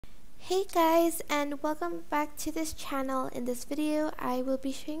Hey guys, and welcome back to this channel. In this video I will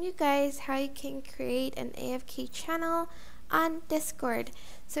be showing you guys how you can create an AFK channel on Discord.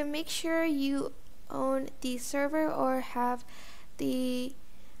 So make sure you own the server or have the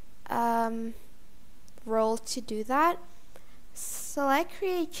role to do that. Select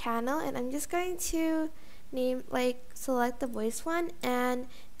create channel, and I'm just going to select the voice one and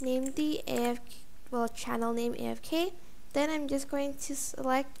name the channel name AFK. Then I'm just going to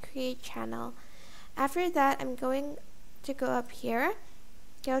select create channel. After that, I'm going to go up here,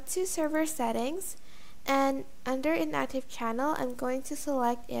 go to server settings, and under inactive channel I'm going to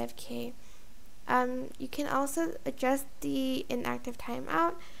select AFK. You can also adjust the inactive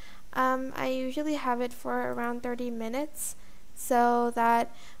timeout. I usually have it for around 30 minutes so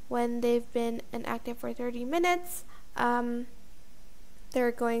that when they've been inactive for 30 minutes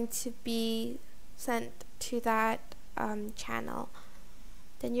they're going to be sent to that channel.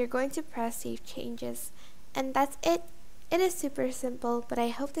 Then you're going to press save changes, and that's it. It is super simple, but I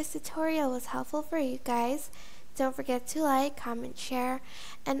hope this tutorial was helpful for you guys. Don't forget to like, comment, share,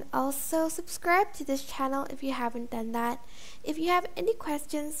 and also subscribe to this channel if you haven't done that. If you have any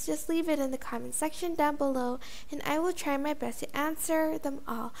questions, just leave it in the comment section down below and I will try my best to answer them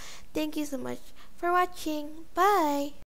all. Thank you so much for watching. Bye!